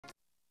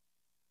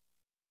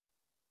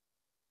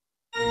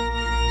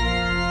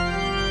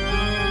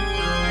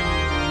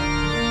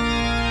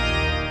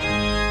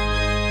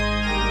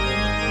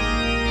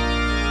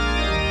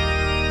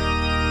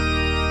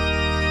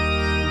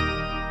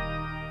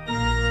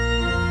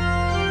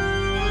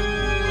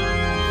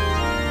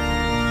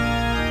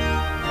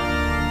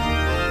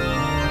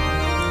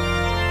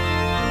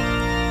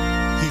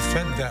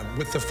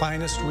with the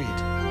finest wheat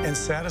and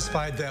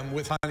satisfied them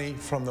with honey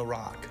from the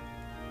rock.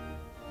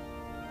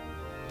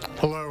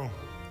 Hello.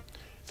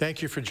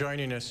 Thank you for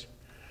joining us.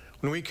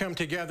 When we come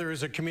together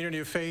as a community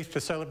of faith to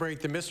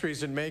celebrate the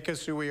mysteries that make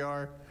us who we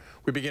are,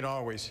 we begin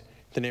always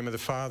in the name of the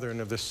Father,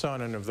 and of the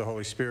Son, and of the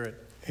Holy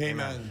Spirit.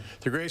 Amen.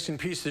 The grace and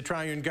peace of the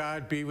triune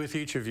God be with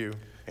each of you.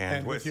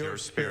 And with your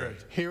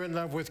spirit. Here in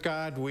love with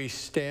God, we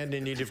stand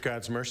in need of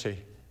God's mercy.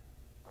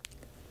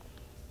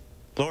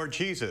 Lord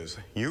Jesus,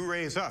 you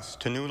raise us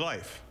to new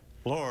life.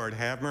 Lord,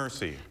 have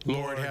mercy.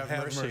 Lord, have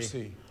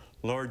mercy.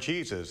 Lord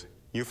Jesus,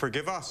 you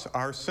forgive us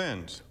our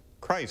sins.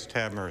 Christ,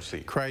 have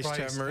mercy. Christ,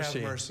 have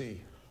mercy.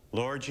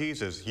 Lord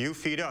Jesus, you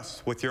feed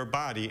us with your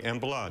body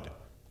and blood.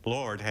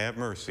 Lord, have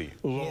mercy.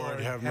 Lord,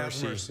 have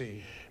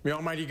mercy. May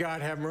Almighty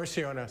God have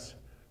mercy on us,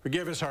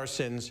 forgive us our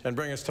sins, and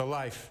bring us to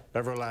life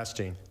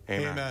everlasting.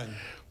 Amen.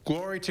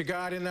 Glory to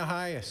God in the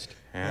highest,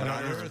 and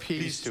on earth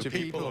peace to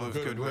people of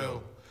good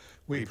will.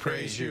 We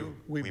praise you,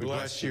 we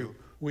bless you,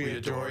 we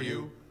adore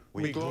you,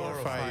 we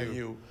glorify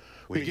you.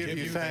 We give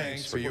you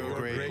thanks for your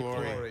great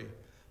glory.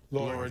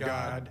 Lord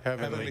God,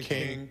 heavenly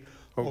King,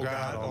 O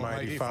God,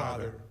 almighty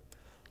Father,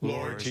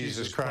 Lord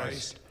Jesus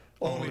Christ,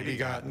 only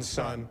begotten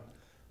Son,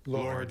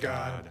 Lord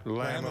God,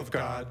 Lamb of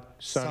God,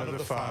 Son of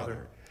the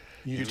Father,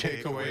 you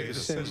take away the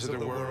sins of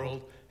the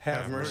world,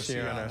 have mercy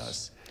on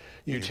us.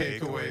 You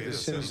take away the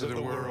sins of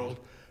the world,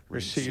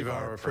 receive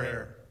our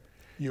prayer.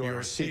 You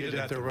are seated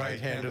at the right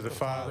hand of the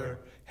Father,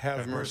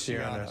 have mercy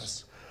on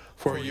us.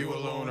 For you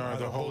alone are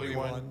the Holy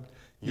One,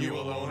 you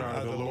alone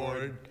are the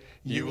Lord,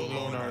 you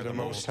alone are the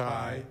Most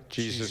High,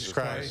 Jesus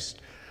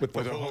Christ, with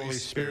the Holy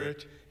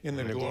Spirit, in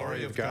the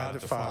glory of God the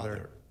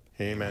Father.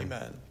 Amen.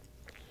 Amen.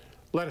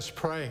 Let us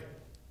pray.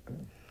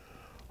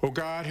 O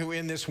God, who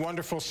in this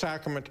wonderful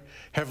sacrament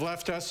have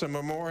left us a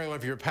memorial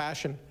of your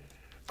passion,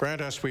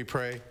 grant us, we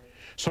pray,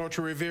 so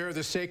to revere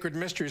the sacred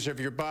mysteries of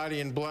your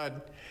body and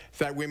blood,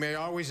 that we may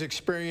always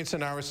experience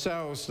in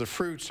ourselves the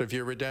fruits of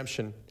your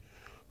redemption,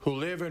 who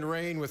live and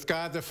reign with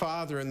God the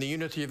Father in the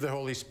unity of the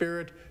Holy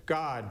Spirit,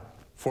 God,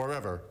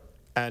 forever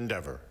and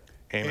ever.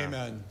 Amen.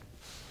 Amen.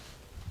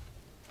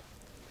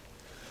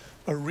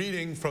 A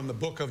reading from the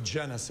book of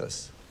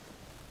Genesis.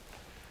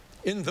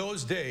 In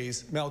those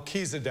days,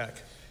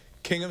 Melchizedek,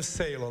 king of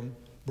Salem,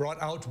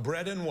 brought out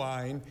bread and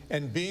wine,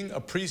 and being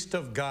a priest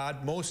of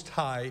God Most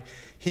High,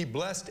 he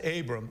blessed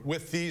Abram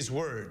with these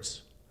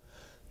words: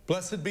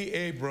 Blessed be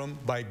Abram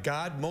by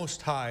God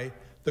Most High,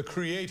 the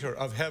creator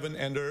of heaven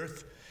and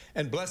earth,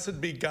 and blessed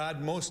be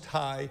God Most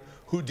High,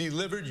 who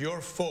delivered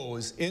your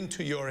foes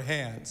into your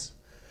hands.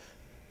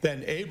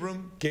 Then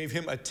Abram gave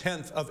him a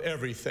tenth of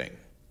everything.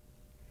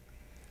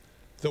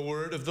 The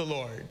word of the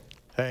Lord.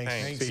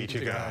 Thanks be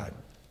to God.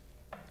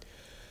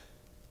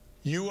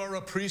 You are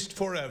a priest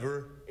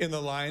forever in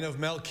the line of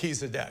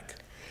Melchizedek.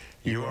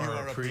 You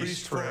are a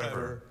priest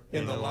forever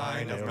in the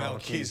line of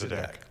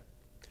Melchizedek.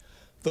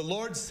 The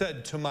Lord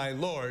said to my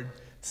Lord,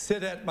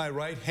 sit at my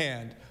right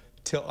hand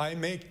till I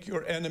make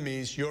your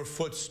enemies your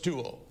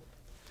footstool.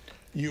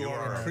 You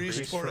are a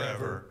priest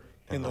forever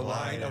in the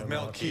line of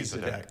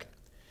Melchizedek.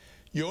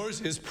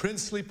 Yours is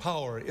princely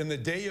power in the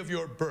day of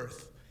your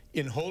birth.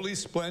 In holy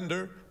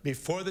splendor,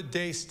 before the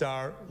day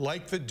star,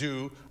 like the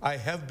dew, I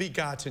have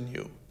begotten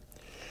you.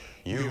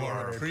 You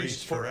are a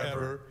priest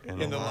forever in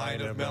the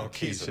line of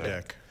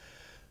Melchizedek.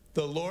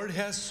 The Lord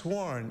has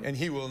sworn, and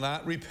he will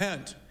not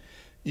repent.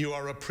 You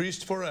are a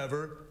priest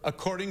forever,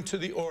 according to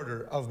the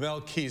order of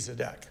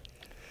Melchizedek.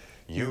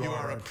 You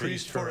are a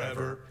priest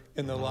forever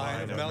in the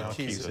line of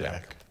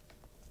Melchizedek.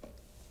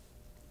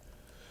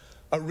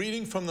 A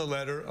reading from the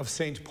letter of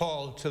St.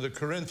 Paul to the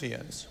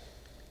Corinthians.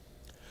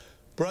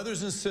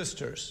 Brothers and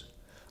sisters,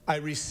 I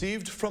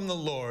received from the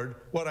Lord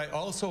what I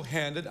also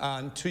handed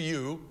on to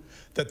you,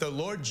 that the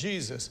Lord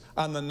Jesus,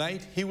 on the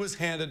night he was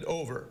handed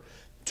over,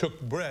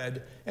 took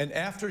bread, and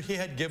after he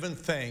had given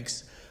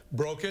thanks,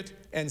 broke it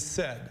and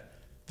said,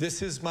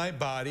 This is my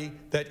body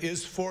that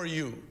is for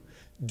you.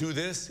 Do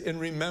this in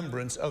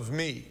remembrance of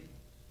me.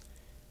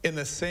 In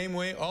the same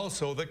way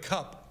also the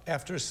cup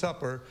after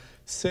supper,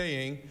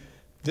 saying,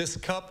 This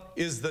cup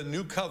is the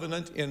new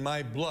covenant in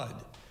my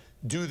blood.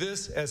 Do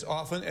this as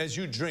often as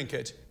you drink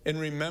it in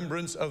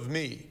remembrance of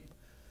me.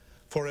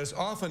 For as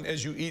often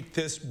as you eat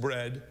this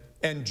bread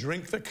and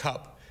drink the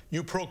cup,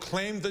 you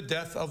proclaim the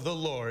death of the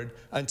Lord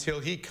until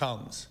he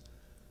comes.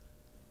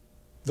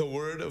 The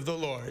word of the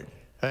Lord.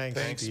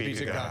 Thanks be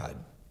to God.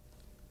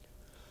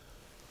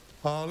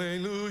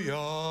 Alleluia,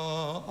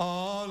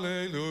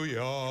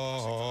 alleluia,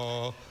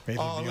 May there be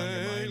on your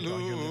mind,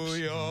 on your lips,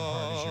 and your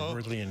heart as you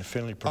worthily and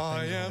infinitely proclaim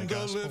I the am Holy the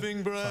Gospel.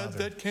 living bread Father,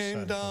 that came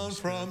Son, down Holy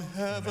from Spirit.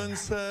 heaven, Amen.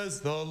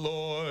 says the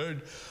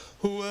Lord.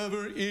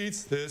 Whoever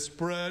eats this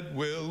bread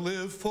will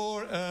live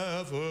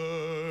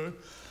forever.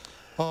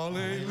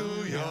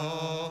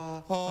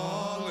 Alleluia,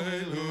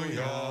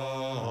 alleluia,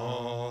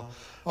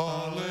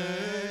 alleluia.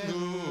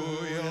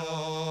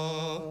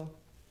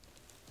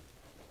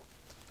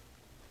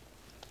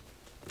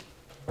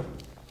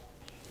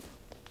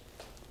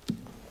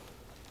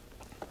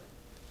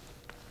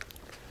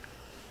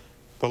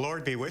 The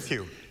Lord be with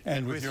you.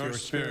 And with your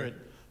spirit.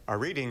 A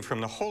reading from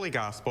the Holy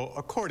Gospel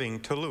according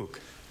to Luke.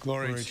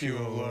 Glory to you,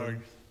 O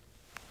Lord.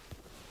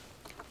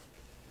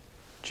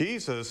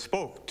 Jesus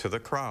spoke to the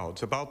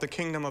crowds about the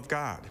kingdom of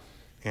God,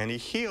 and he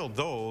healed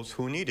those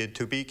who needed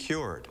to be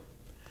cured.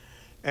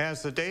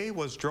 As the day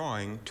was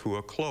drawing to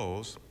a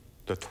close,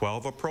 the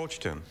 12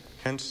 approached him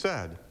and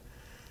said,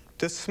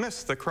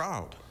 "Dismiss the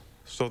crowd,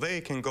 so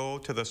they can go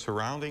to the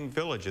surrounding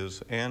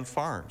villages and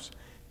farms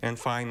and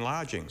find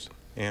lodgings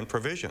and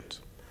provisions,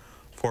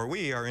 for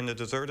we are in a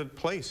deserted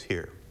place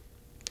here."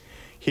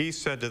 He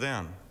said to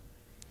them,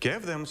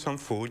 "Give them some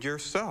food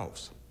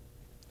yourselves."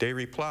 They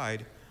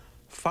replied,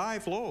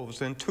 5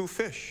 loaves and 2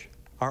 fish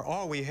are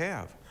all we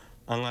have,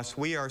 unless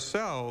we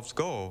ourselves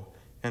go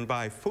and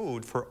buy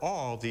food for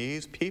all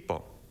these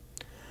people."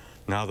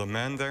 Now the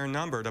men there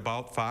numbered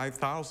about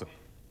 5,000.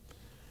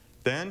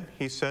 Then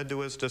he said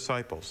to his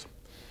disciples,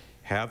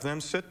 "Have them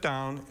sit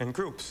down in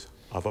groups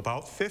of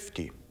about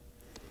 50.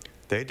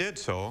 They did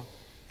so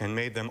and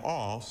made them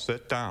all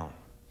sit down.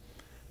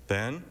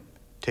 Then,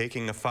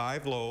 taking the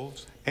 5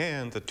 loaves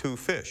and the 2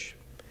 fish,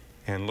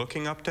 and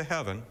looking up to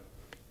heaven,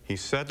 he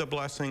said the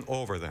blessing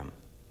over them,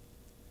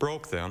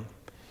 broke them,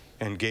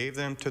 and gave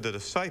them to the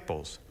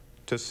disciples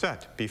to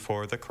set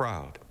before the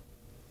crowd.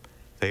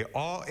 They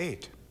all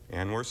ate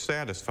and were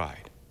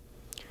satisfied.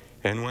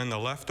 And when the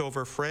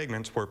leftover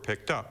fragments were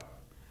picked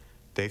up,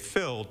 they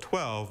filled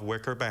 12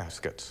 wicker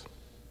baskets.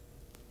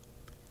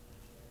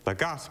 The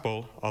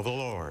Gospel of the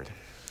Lord.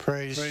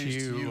 Praise to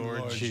you,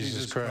 Lord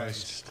Jesus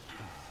Christ.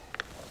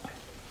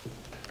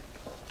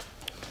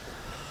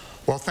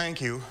 Well,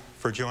 thank you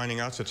for joining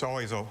us. It's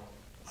always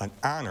an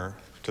honor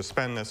to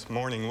spend this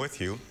morning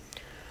with you,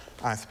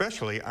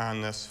 especially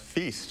on this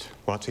feast,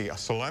 well, it's a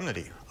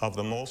solemnity of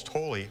the most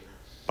holy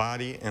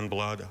body and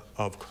blood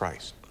of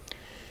Christ.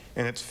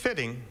 And it's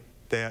fitting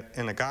that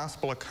in the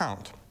gospel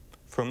account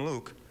from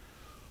Luke,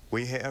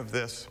 we have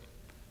this,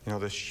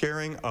 this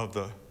sharing of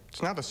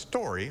it's not a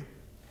story,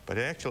 but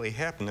it actually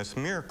happened, this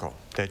miracle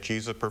that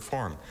Jesus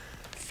performed,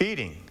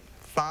 feeding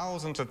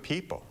thousands of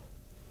people.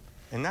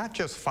 And not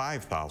just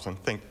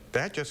 5,000, think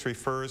that just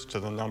refers to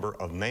the number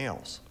of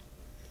males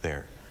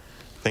there.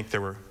 I think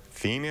there were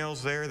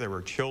females there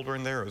were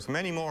children there. It was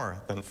many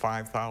more than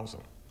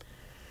 5,000.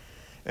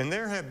 And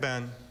there have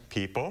been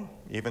people,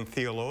 even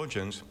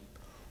theologians,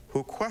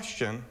 who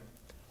question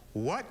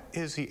what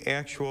is the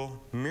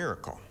actual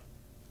miracle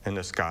in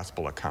this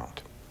gospel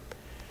account.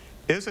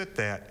 Is it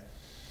that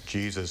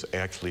Jesus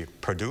actually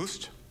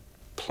produced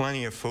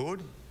plenty of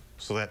food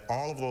so that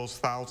all of those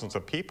thousands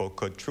of people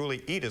could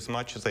truly eat as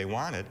much as they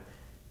wanted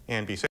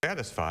and be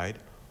satisfied?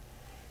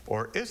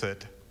 Or is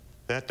it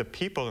that the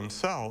people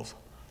themselves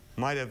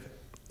might have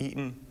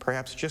eaten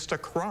perhaps just a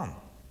crumb,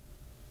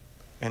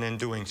 and in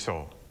doing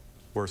so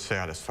were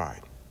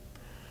satisfied?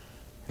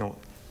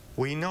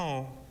 We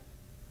know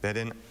that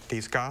in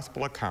these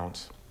gospel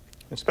accounts,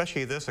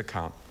 especially this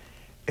account,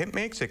 it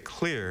makes it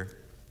clear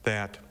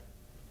that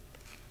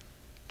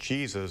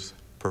Jesus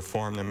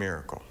performed the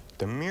miracle.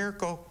 The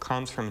miracle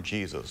comes from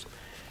Jesus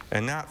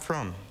and not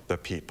from the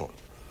people.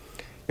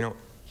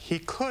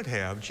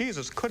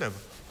 Jesus could have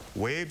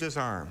waved his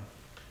arm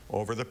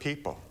over the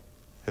people,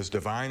 his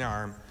divine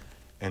arm,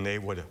 and they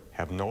would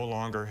have no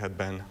longer have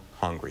been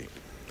hungry.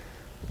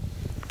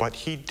 But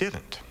he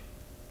didn't.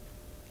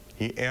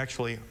 He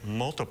actually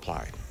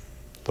multiplied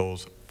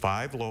those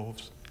 5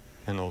 loaves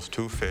and those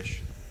 2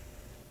 fish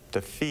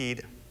to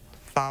feed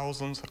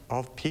thousands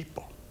of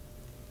people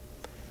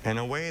in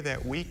a way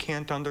that we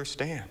can't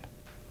understand.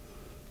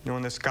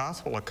 In this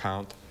gospel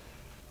account,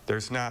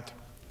 there's not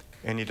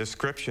any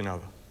description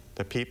of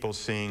the people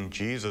seeing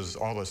Jesus,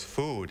 all this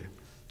food,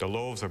 the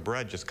loaves of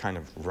bread just kind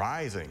of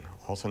rising.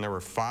 All of a sudden there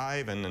were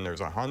 5, and then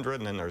there's 100,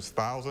 and then there's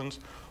thousands,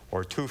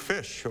 or 2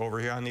 fish over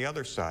here on the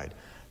other side.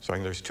 So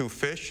there's 2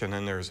 fish, and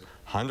then there's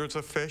hundreds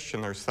of fish,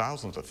 and there's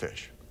thousands of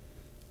fish.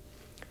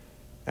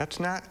 That's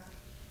not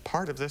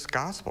part of this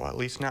gospel, at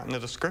least not in the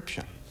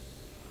description.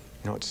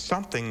 It's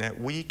something that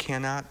we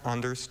cannot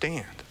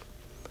understand.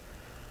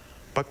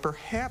 But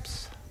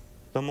perhaps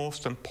the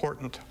most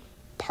important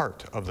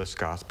part of this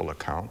gospel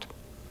account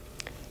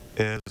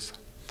is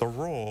the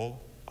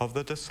role of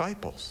the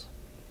disciples.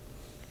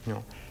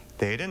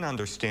 They didn't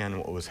understand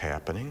what was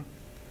happening.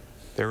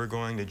 They were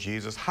going to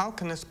Jesus, how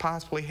can this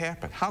possibly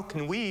happen? How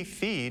can we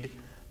feed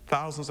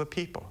thousands of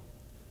people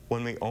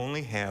when we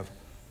only have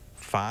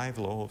 5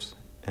 loaves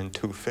and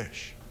 2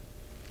 fish?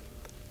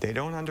 They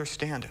don't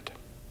understand it.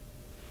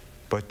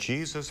 But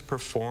Jesus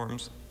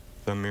performs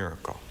the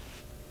miracle.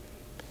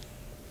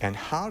 And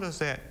how does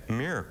that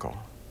miracle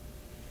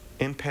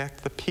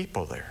impact the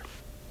people there?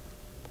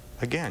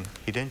 Again,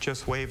 he didn't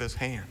just wave his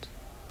hand.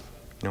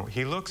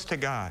 He looks to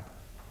God.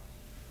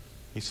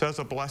 He says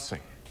a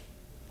blessing.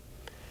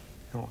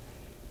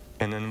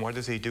 And then what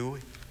does he do?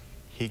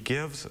 He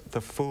gives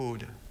the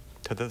food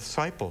to the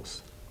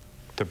disciples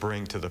to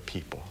bring to the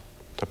people,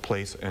 to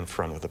place in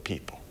front of the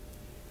people.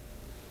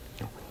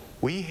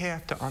 We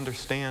have to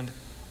understand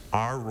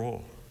our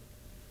role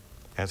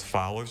as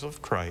followers of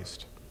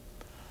Christ,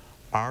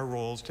 our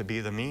roles to be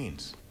the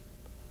means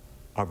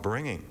of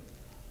bringing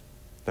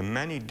the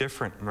many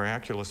different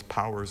miraculous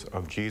powers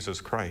of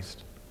Jesus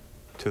Christ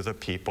to the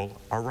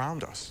people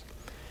around us.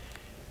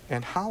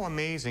 And how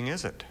amazing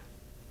is it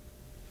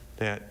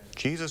that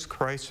Jesus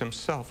Christ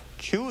himself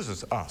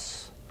chooses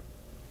us,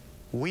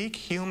 weak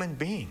human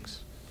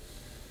beings,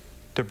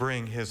 to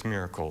bring his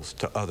miracles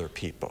to other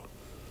people.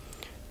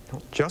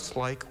 Just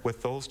like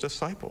with those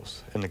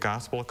disciples in the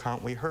gospel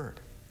account we heard.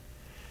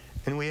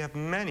 And we have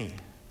many,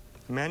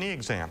 many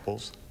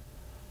examples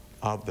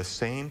of the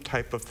same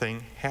type of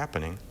thing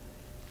happening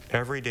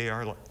every day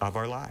of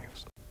our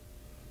lives.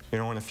 In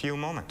a few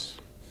moments,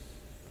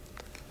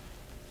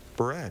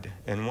 bread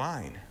and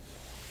wine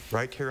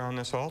right here on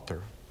this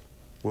altar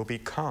will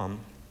become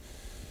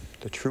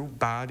the true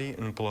body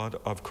and blood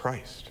of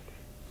Christ.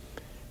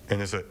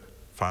 And is it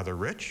Father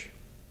Rich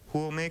who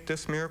will make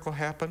this miracle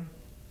happen?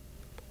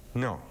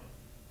 No.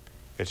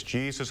 It's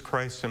Jesus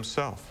Christ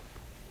himself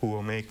who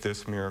will make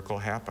this miracle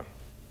happen.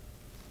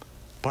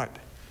 But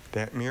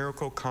that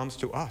miracle comes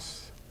to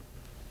us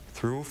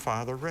through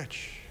Father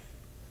Rich,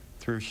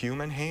 through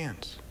human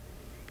hands.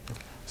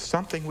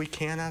 Something we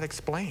cannot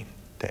explain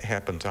that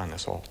happens on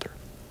this altar,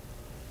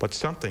 but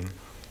something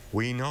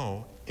we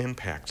know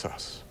impacts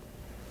us.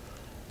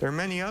 There are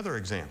many other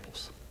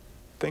examples.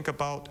 Think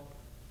about,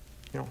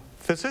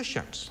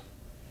 physicians.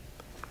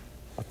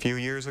 A few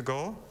years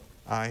ago,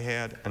 I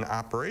had an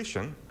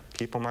operation.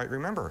 People might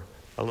remember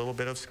a little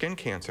bit of skin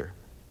cancer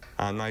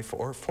on my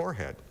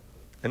forehead,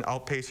 an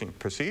outpatient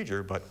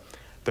procedure, but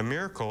the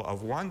miracle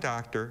of one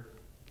doctor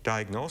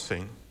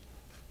diagnosing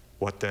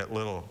what that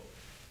little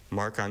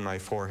mark on my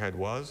forehead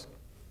was,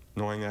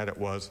 knowing that it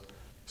was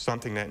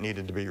something that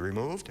needed to be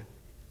removed,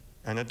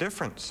 and a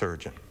different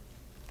surgeon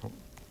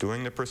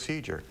doing the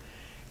procedure.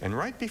 And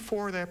right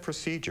before that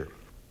procedure,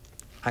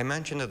 I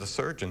mentioned to the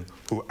surgeon,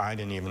 who I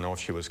didn't even know if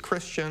she was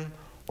Christian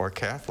or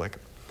Catholic,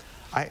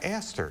 I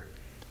asked her,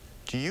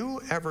 do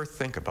you ever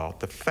think about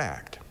the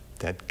fact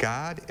that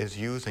God is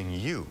using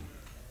you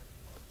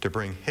to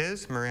bring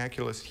his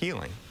miraculous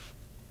healing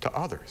to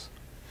others?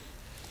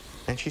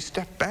 And she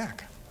stepped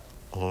back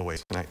a little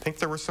ways, and I think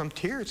there were some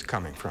tears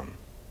coming from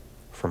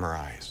her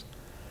eyes.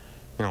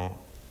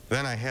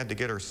 Then I had to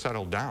get her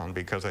settled down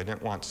because I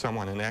didn't want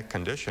someone in that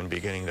condition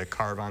beginning to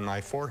carve on my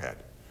forehead.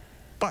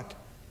 But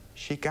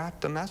she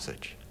got the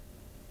message.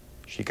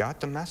 She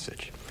got the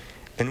message.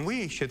 And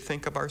we should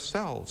think of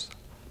ourselves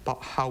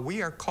about how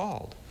we are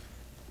called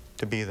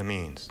to be the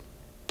means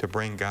to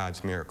bring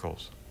God's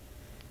miracles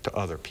to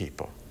other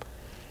people.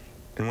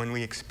 And when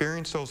we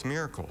experience those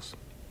miracles,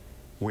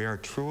 we are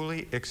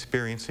truly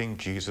experiencing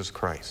Jesus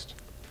Christ,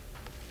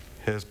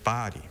 his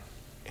body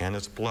and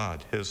his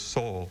blood, his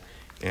soul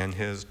and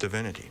his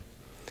divinity.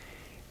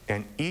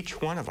 And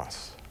each one of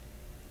us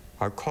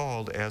are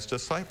called as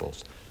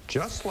disciples,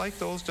 just like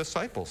those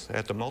disciples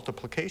at the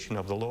multiplication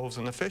of the loaves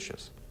and the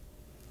fishes,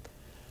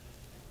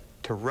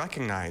 to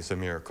recognize the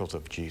miracles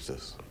of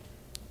Jesus,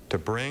 to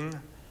bring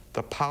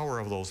the power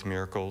of those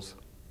miracles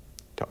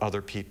to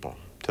other people,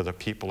 to the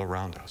people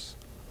around us.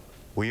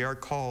 We are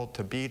called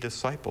to be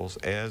disciples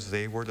as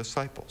they were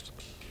disciples.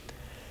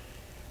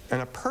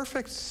 And a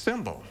perfect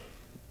symbol,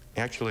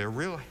 actually a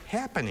real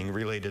happening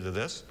related to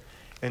this,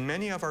 in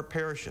many of our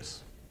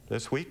parishes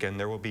this weekend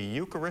there will be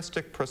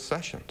Eucharistic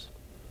processions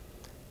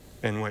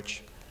in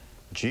which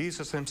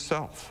Jesus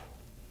himself,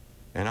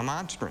 in a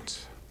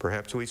monstrance,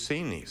 perhaps we've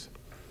seen these,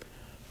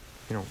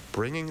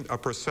 bringing a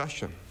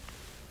procession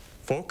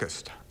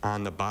focused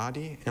on the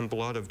body and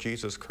blood of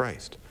Jesus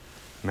Christ.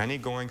 Many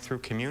going through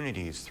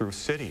communities, through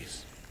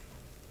cities,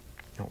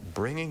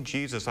 bringing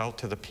Jesus out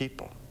to the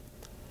people.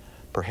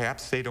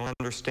 Perhaps they don't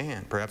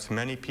understand. Perhaps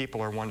many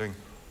people are wondering,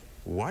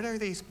 what are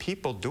these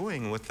people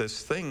doing with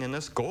this thing and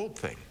this gold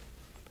thing?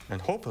 And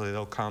hopefully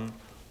they'll come,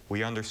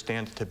 we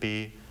understand it to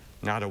be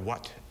not a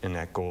what in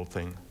that gold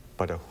thing,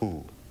 but a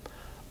who.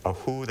 A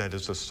who that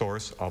is the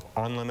source of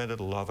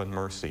unlimited love and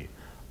mercy.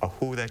 A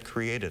who that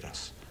created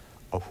us.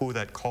 A who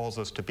that calls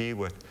us to be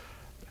with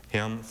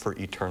him for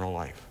eternal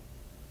life,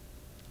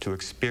 to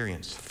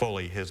experience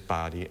fully his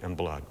body and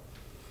blood.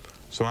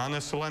 So on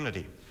the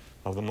solemnity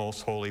of the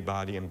most holy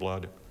body and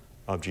blood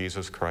of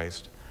Jesus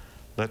Christ,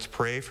 let's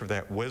pray for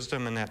that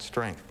wisdom and that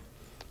strength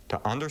to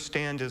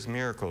understand his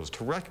miracles,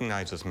 to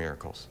recognize his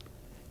miracles,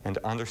 and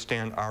to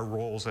understand our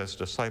roles as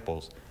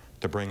disciples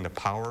to bring the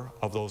power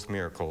of those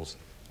miracles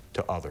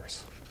to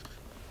others.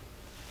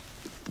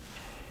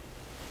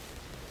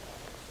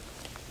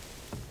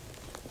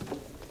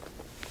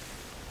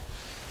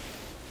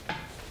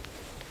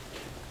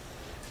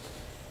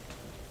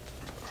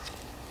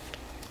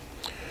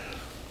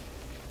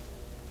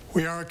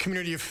 We are a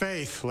community of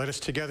faith. Let us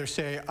together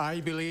say, I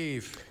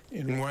believe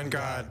in one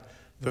God,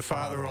 the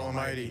Father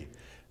Almighty,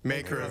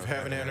 maker of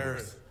heaven and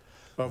earth,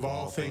 of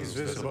all things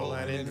visible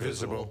and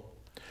invisible.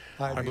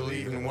 I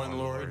believe in one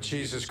Lord,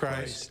 Jesus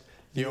Christ,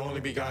 the only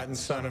begotten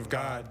Son of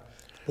God,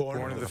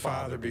 born of the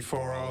Father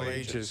before all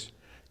ages,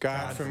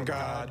 God from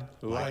God,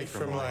 light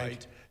from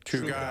light,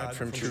 true God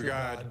from true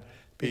God,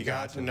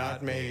 begotten,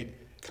 not made,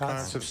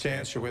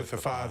 consubstantial with the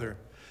Father,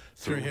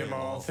 Through him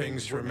all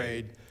things were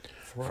made.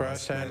 For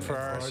us and for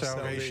our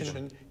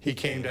salvation, he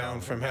came down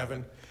from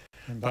heaven,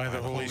 and by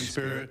the Holy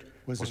Spirit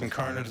was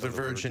incarnate of the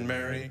Virgin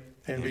Mary,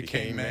 and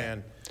became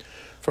man.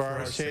 For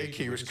our sake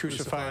he was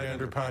crucified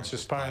under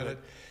Pontius Pilate.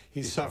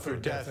 He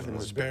suffered death and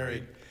was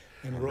buried,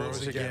 and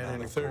rose again on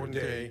the third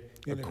day,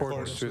 in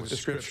accordance with the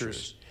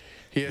Scriptures.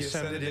 He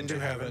ascended into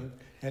heaven,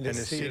 and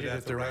is seated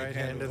at the right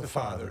hand of the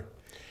Father.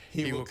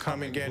 He will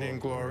come again in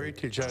glory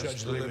to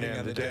judge the living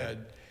and the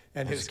dead,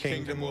 and his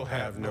kingdom will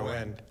have no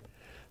end.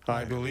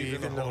 I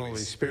believe in the Holy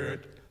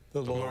Spirit,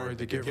 the Lord,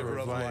 the giver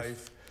of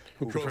life,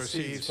 who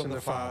proceeds from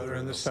the Father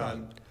and the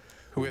Son,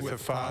 who with the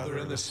Father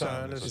and the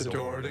Son is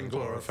adored and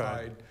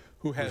glorified,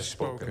 who has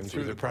spoken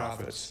through the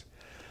prophets.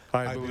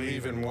 I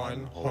believe in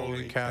one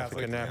holy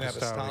Catholic and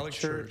Apostolic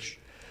Church.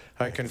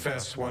 I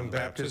confess one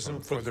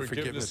baptism for the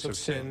forgiveness of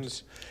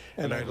sins,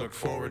 and I look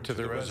forward to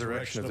the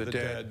resurrection of the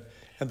dead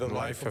and the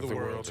life of the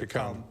world to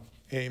come.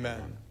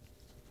 Amen.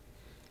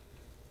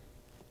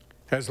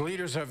 As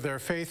leaders of their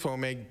faithful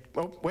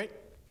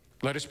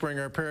let us bring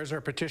our prayers,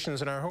 our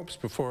petitions, and our hopes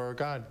before our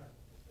God.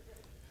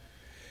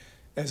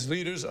 As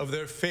leaders of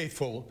their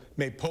faithful,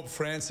 may Pope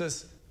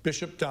Francis,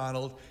 Bishop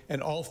Donald,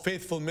 and all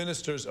faithful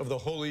ministers of the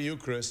Holy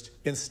Eucharist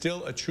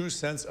instill a true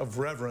sense of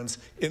reverence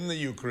in the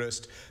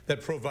Eucharist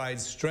that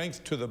provides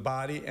strength to the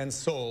body and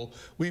soul,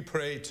 we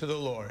pray to the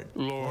Lord.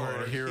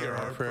 Lord, hear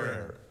our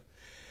prayer.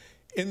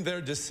 In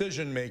their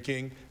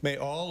decision-making, may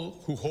all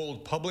who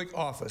hold public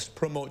office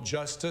promote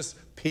justice,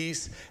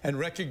 peace, and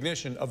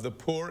recognition of the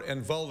poor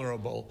and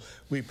vulnerable,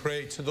 we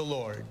pray to the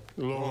Lord.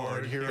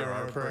 Lord, hear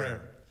our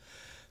prayer.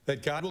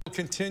 That God will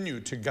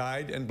continue to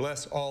guide and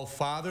bless all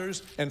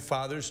fathers and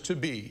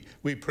fathers-to-be,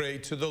 we pray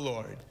to the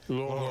Lord.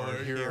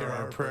 Lord, hear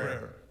our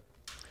prayer.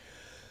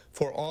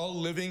 For all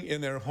living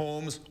in their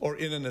homes or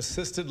in an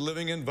assisted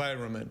living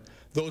environment,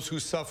 those who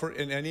suffer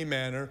in any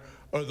manner,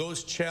 or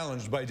those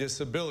challenged by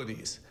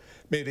disabilities,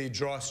 may they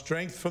draw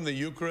strength from the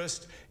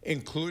Eucharist,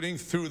 including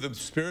through the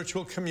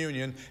spiritual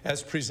communion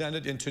as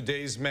presented in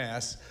today's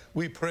Mass,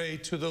 we pray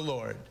to the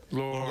Lord.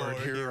 Lord,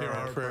 hear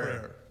our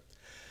prayer.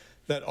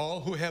 That all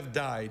who have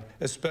died,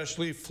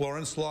 especially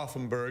Florence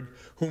Laufenberg,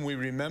 whom we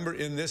remember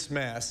in this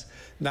Mass,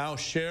 now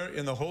share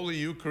in the Holy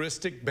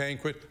Eucharistic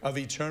banquet of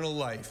eternal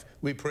life,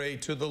 we pray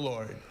to the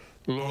Lord.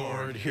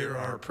 Lord, hear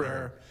our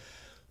prayer.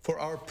 For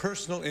our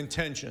personal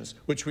intentions,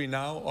 which we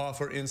now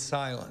offer in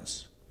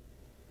silence,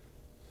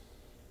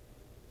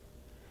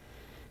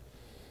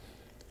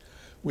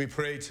 we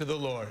pray to the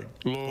Lord.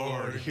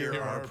 Lord,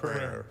 hear our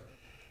prayer.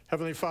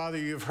 Heavenly Father,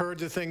 you have heard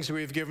the things we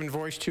have given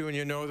voice to, and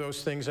you know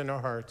those things in our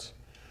hearts.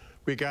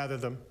 We gather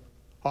them,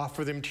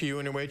 offer them to you,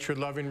 and await your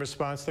loving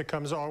response that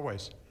comes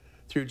always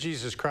through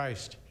Jesus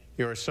Christ,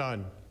 your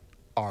Son,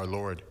 our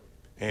Lord.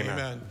 Amen.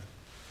 Amen.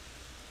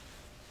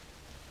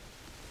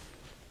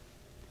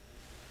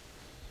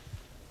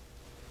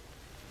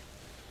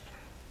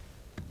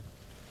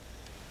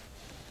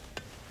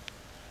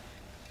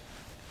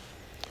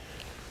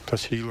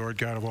 Blessed are you, Lord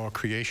God of all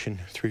creation.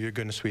 Through your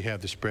goodness we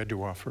have this bread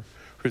to offer.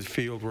 For the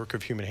field work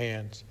of human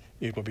hands,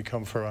 it will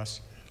become for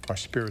us our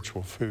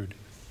spiritual food.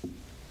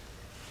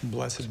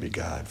 Blessed be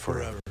God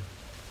forever.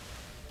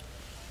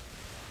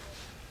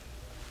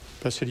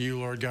 Blessed are you,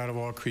 Lord God of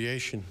all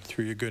creation.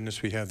 Through your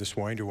goodness we have this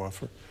wine to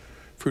offer.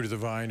 Fruit of the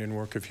vine and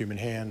work of human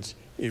hands,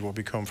 it will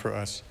become for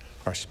us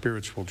our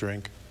spiritual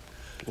drink.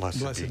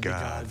 Blessed be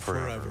God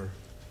forever.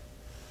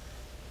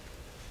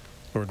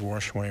 Lord,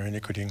 wash away my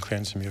iniquity and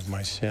cleanse me of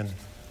my sin.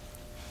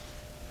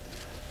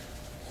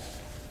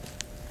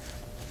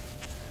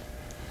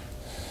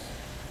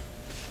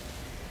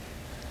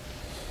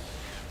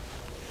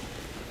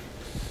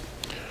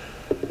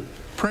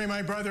 Pray,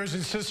 my brothers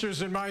and sisters,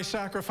 that my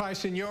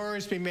sacrifice and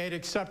yours be made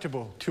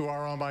acceptable to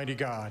our Almighty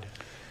God.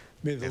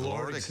 May the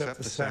Lord accept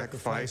the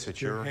sacrifice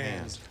at your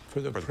hands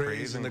for the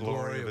praise and the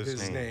glory of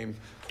his name,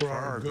 for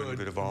our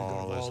good of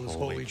all his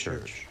holy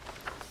church.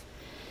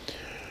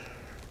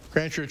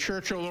 Grant your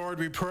church, O Lord,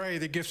 we pray,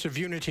 the gifts of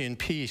unity and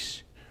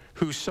peace,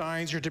 whose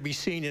signs are to be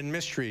seen in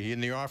mystery in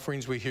the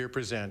offerings we here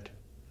present.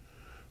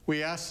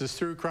 We ask this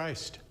through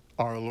Christ,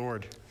 our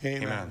Lord.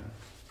 Amen. Amen.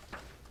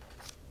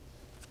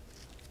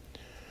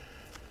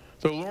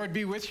 The Lord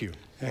be with you.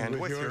 And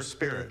with your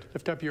spirit.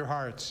 Lift up your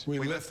hearts. We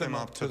lift them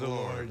up to the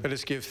Lord. Let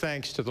us give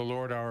thanks to the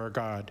Lord our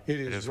God. It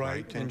is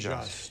right and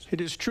just. It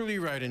is truly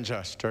right and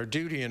just, our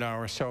duty and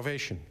our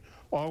salvation,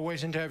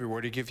 always and everywhere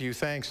to give you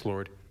thanks,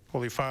 Lord,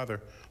 Holy Father,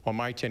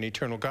 Almighty and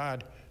eternal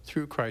God,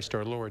 through Christ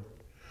our Lord.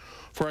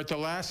 For at the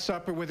Last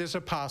Supper with his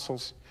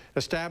apostles,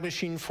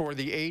 establishing for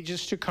the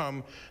ages to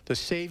come the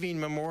saving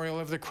memorial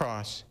of the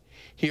cross,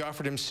 he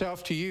offered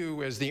himself to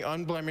you as the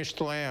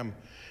unblemished Lamb,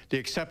 the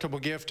acceptable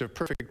gift of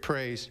perfect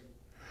praise.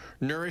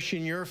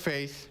 Nourishing your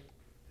faith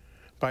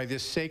by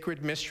this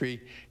sacred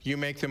mystery, you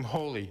make them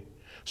holy,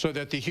 so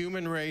that the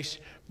human race,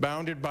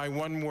 bounded by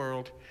one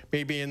world,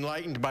 may be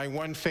enlightened by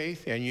one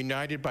faith and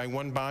united by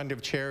one bond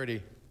of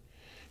charity.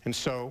 And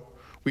so,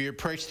 we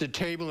approach the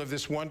table of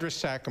this wondrous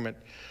sacrament,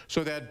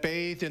 so that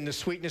bathed in the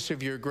sweetness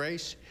of your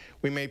grace,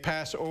 we may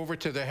pass over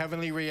to the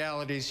heavenly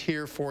realities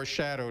here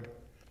foreshadowed.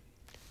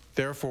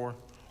 Therefore,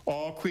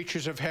 all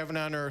creatures of heaven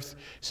and earth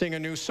sing a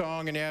new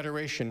song in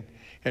adoration,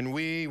 and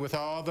we, with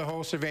all the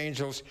hosts of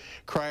angels,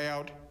 cry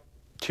out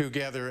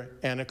together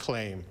and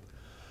acclaim.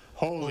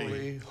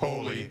 Holy,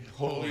 holy,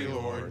 holy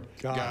Lord,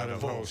 God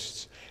of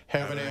hosts,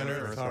 heaven and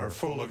earth are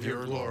full of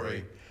your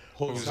glory.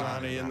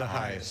 Hosanna in the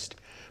highest.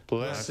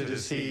 Blessed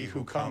is he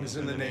who comes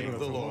in the name of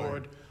the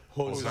Lord.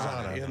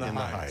 Hosanna in the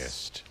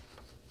highest.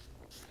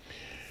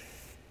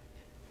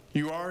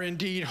 You are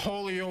indeed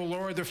holy, O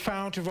Lord, the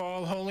fount of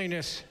all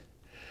holiness.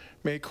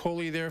 Make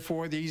holy,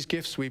 therefore, these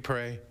gifts, we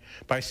pray,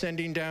 by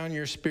sending down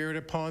your Spirit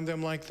upon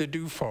them like the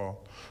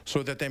dewfall,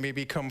 so that they may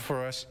become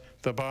for us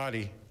the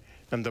body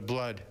and the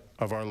blood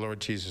of our Lord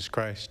Jesus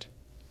Christ.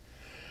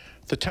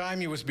 The time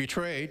he was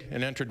betrayed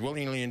and entered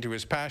willingly into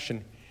his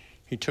passion,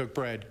 he took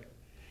bread.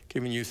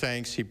 Giving you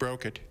thanks, he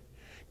broke it,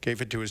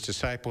 gave it to his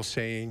disciples,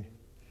 saying,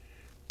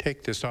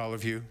 "Take this, all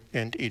of you,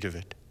 and eat of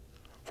it,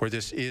 for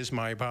this is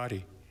my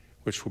body,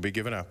 which will be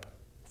given up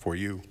for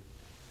you."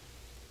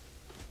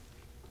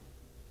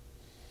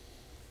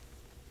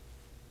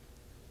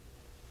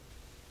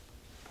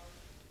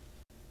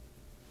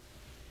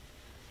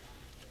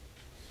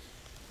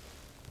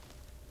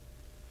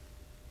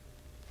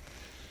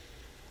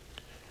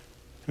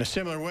 In a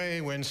similar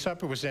way, when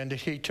supper was ended,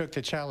 he took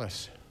the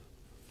chalice.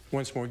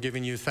 Once more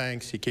giving you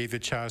thanks, he gave the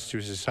chalice to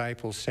his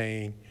disciples,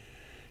 saying,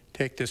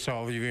 "Take this,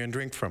 all of you, and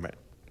drink from it,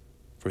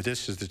 for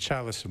this is the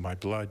chalice of my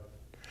blood,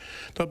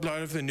 the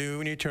blood of the new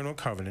and eternal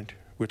covenant,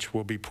 which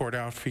will be poured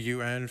out for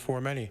you and for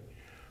many,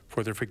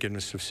 for the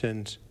forgiveness of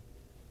sins.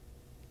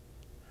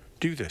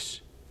 Do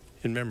this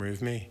in memory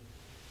of me."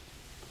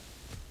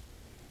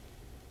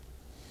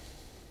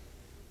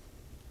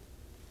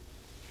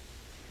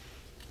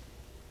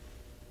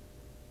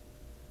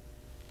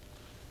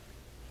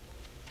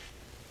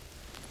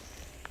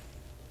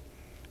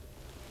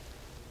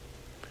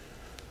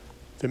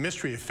 The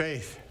mystery of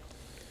faith.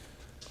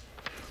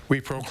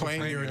 We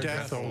proclaim your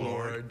death, O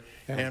Lord,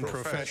 and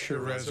profess your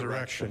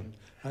resurrection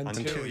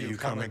until you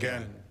come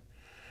again.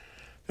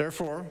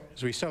 Therefore,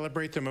 as we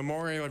celebrate the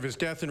memorial of his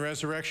death and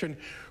resurrection,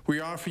 we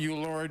offer you,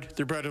 Lord,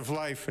 the bread of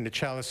life and the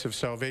chalice of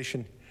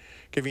salvation,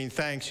 giving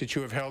thanks that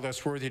you have held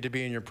us worthy to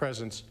be in your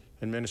presence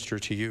and minister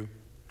to you.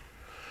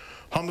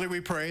 Humbly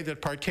we pray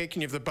that,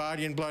 partaking of the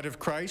body and blood of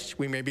Christ,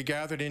 we may be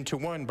gathered into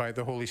one by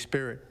the Holy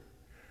Spirit.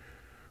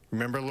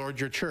 Remember, Lord,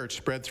 your church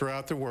spread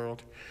throughout the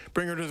world.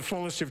 Bring her to the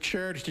fullness of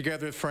charity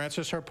together with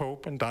Francis, our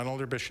Pope, and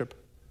Donald, our Bishop,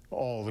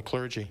 all the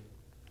clergy.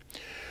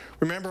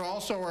 Remember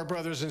also our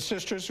brothers and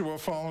sisters who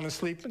have fallen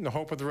asleep in the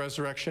hope of the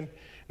resurrection,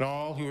 and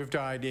all who have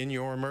died in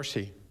your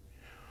mercy.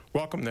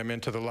 Welcome them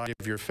into the light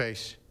of your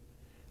face.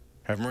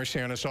 Have mercy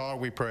on us all,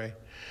 we pray,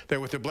 that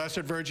with the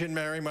Blessed Virgin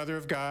Mary, Mother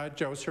of God,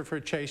 Joseph, her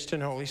chaste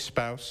and holy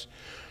spouse,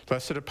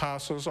 blessed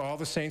apostles, all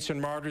the saints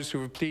and martyrs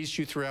who have pleased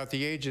you throughout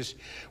the ages,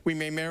 we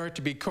may merit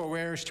to be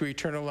co-heirs to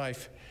eternal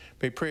life,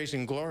 may praise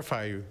and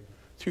glorify you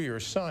through your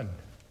Son,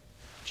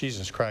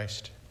 Jesus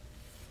Christ.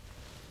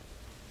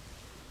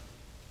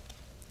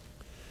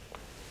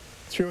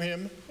 Through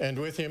him, and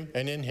with him,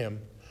 and in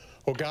him,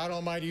 O God,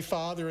 Almighty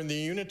Father, in the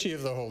unity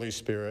of the Holy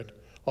Spirit,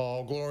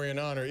 all glory and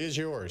honor is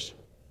yours,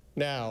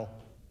 now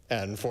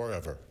and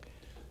forever.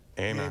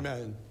 Amen.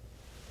 Amen.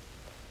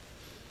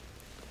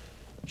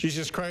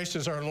 Jesus Christ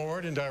is our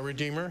Lord and our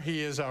Redeemer.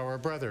 He is our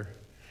brother.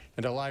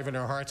 And alive in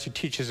our hearts, he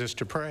teaches us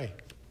to pray.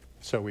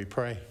 So we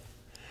pray.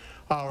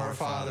 Our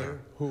Father,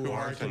 who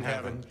art in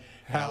heaven,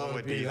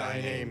 hallowed be thy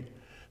name.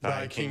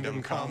 Thy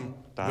kingdom come,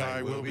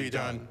 thy will be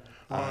done,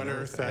 on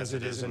earth as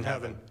it is in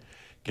heaven.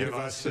 Give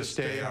us this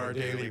day our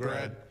daily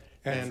bread,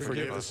 and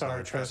forgive us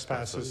our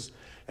trespasses,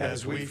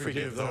 as we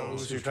forgive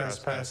those who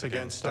trespass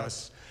against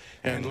us.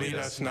 And lead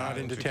us not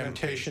into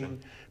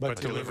temptation, but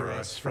deliver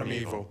us from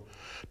evil.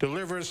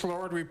 Deliver us,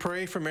 Lord, we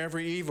pray, from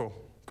every evil.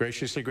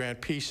 Graciously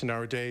grant peace in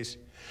our days,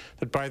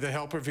 that by the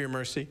help of your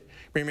mercy,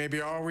 we may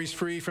be always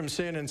free from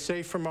sin and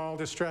safe from all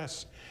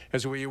distress,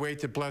 as we await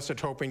the blessed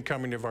hope and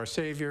coming of our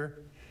Savior,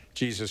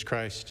 Jesus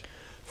Christ.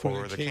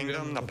 For the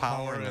kingdom, the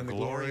power, and the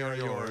glory are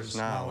yours,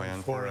 now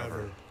and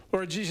forever.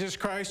 Lord Jesus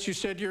Christ, you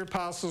said to your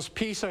apostles,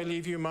 "Peace I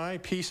leave you, my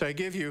peace I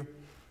give you."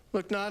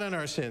 Look not on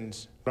our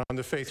sins, but on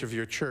the faith of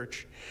your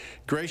church.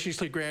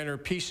 Graciously grant her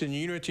peace and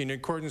unity in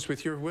accordance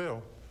with your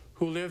will,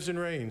 who lives and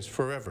reigns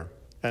forever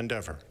and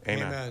ever.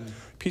 Amen. Amen.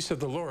 Peace of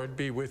the Lord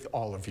be with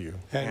all of you.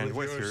 And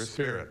with your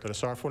spirit. Let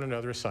us offer one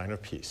another a sign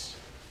of peace.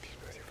 Peace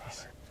with your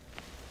Father.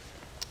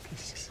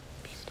 Peace.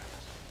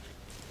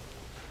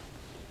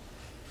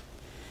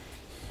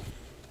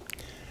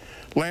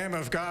 Lamb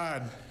of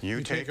God,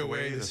 You take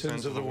away the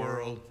sins of the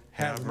world,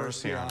 have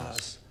mercy on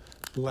us.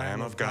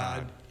 Lamb of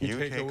God, you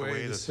take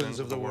away the sins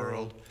of the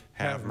world,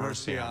 have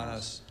mercy on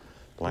us.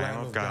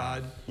 Lamb of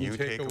God, you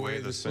take away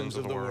the sins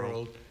of the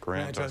world,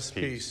 grant us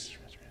peace.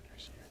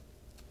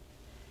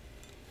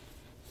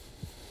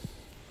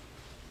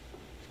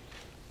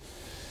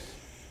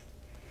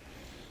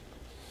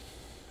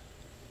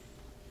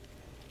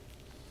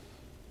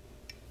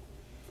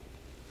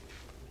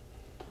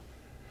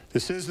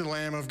 this is the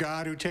Lamb of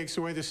God who takes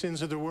away the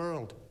sins of the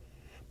world.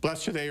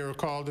 Blessed are they who are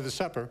called to the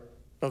supper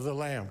of the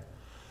Lamb.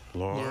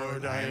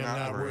 Lord, I am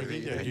not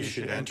worthy that you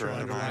should enter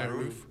under my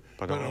roof,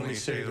 but only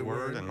say the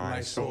word, and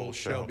my soul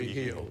shall be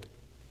healed.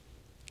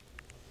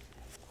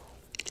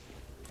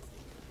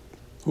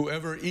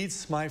 Whoever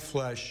eats my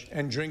flesh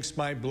and drinks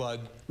my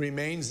blood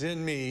remains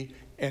in me,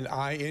 and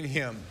I in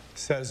him,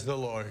 says the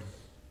Lord.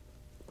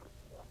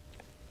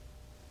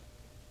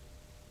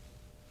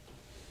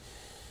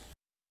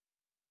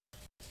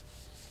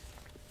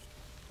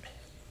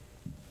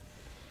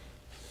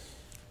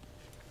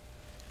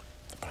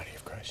 The body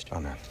of Christ.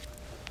 Amen.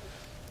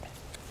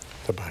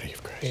 The body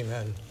of Christ.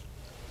 Amen.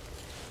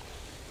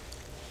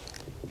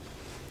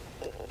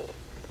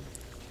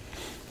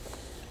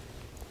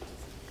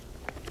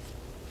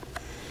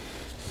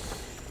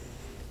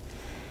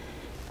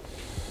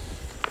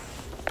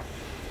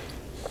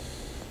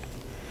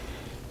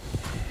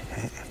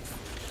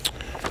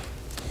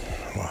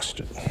 Lost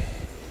it.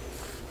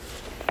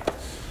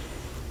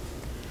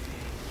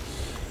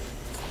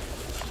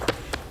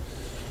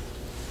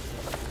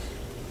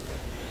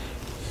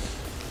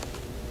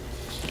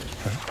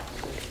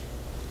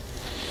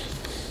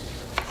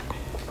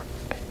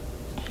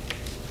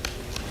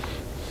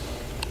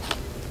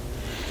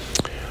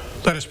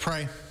 Let us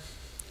pray.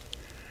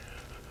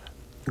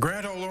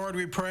 Grant, O Lord,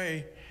 we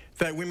pray,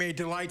 that we may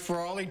delight for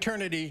all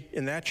eternity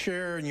in that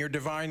share in your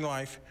divine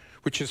life,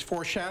 which is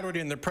foreshadowed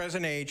in the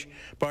present age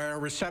by our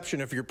reception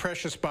of your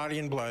precious body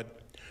and blood,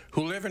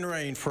 who live and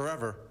reign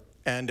forever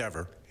and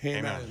ever.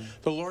 Amen.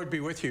 The Lord be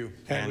with you.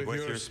 And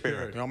with your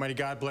spirit. May Almighty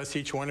God bless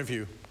each one of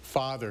you,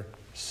 Father,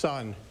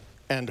 Son,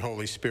 and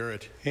Holy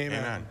Spirit.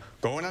 Amen.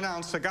 Go and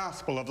announce the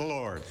gospel of the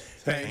Lord.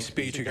 Thanks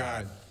be to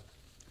God.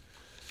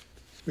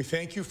 We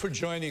thank you for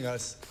joining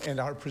us, and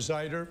our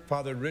presider,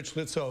 Father Rich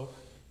Litzo,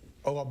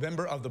 a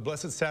member of the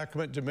Blessed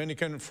Sacrament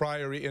Dominican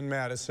Friary in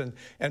Madison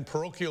and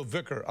parochial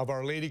vicar of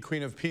Our Lady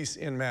Queen of Peace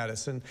in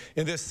Madison,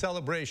 in this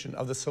celebration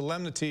of the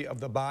solemnity of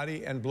the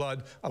body and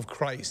blood of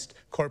Christ,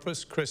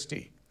 Corpus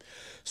Christi.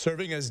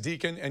 Serving as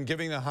deacon and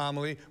giving the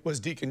homily was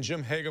Deacon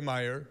Jim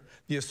Hagemeyer,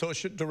 the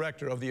Associate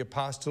Director of the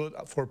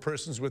Apostolate for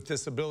Persons with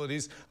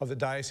Disabilities of the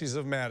Diocese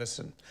of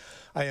Madison.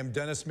 I am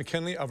Dennis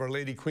McKinley of Our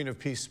Lady Queen of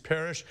Peace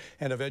Parish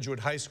and of Edgewood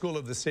High School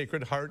of the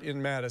Sacred Heart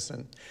in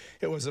Madison.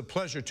 It was a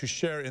pleasure to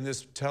share in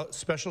this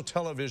special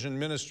television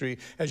ministry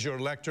as your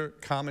lector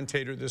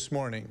commentator this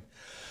morning.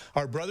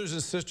 Our brothers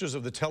and sisters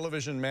of the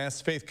television mass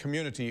faith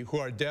community who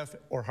are deaf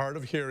or hard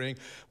of hearing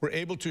were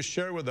able to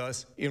share with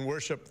us in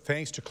worship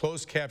thanks to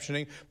closed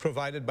captioning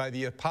provided by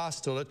the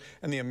Apostolate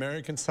and the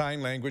American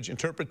Sign Language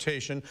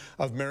interpretation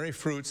of Mary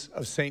Fruits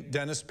of St.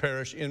 Denis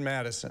Parish in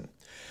Madison.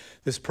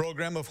 This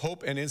program of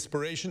hope and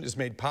inspiration is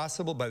made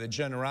possible by the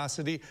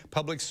generosity,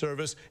 public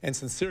service, and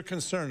sincere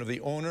concern of the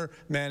owner,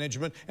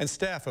 management, and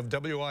staff of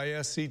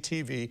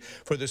WISC-TV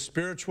for the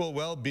spiritual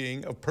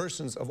well-being of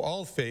persons of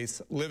all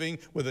faiths living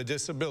with a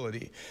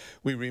disability.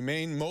 We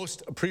remain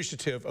most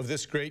appreciative of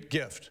this great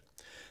gift.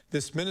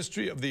 This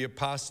ministry of the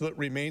Apostolate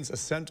remains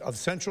of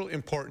central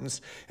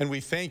importance, and we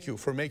thank you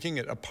for making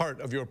it a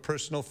part of your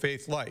personal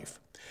faith life.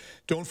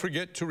 Don't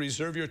forget to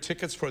reserve your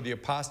tickets for the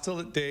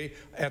Apostolate Day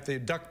at the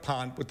Duck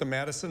Pond with the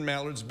Madison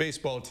Mallards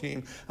baseball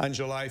team on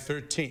July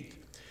 13th.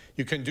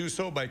 You can do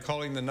so by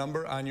calling the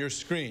number on your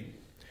screen.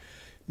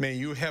 May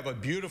you have a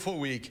beautiful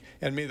week,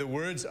 and may the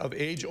words of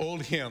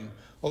age-old hymn,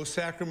 O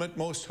Sacrament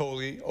most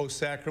holy, O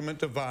Sacrament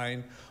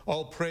divine,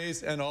 all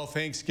praise and all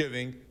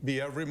thanksgiving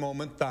be every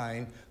moment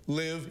thine,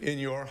 live in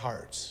your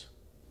hearts.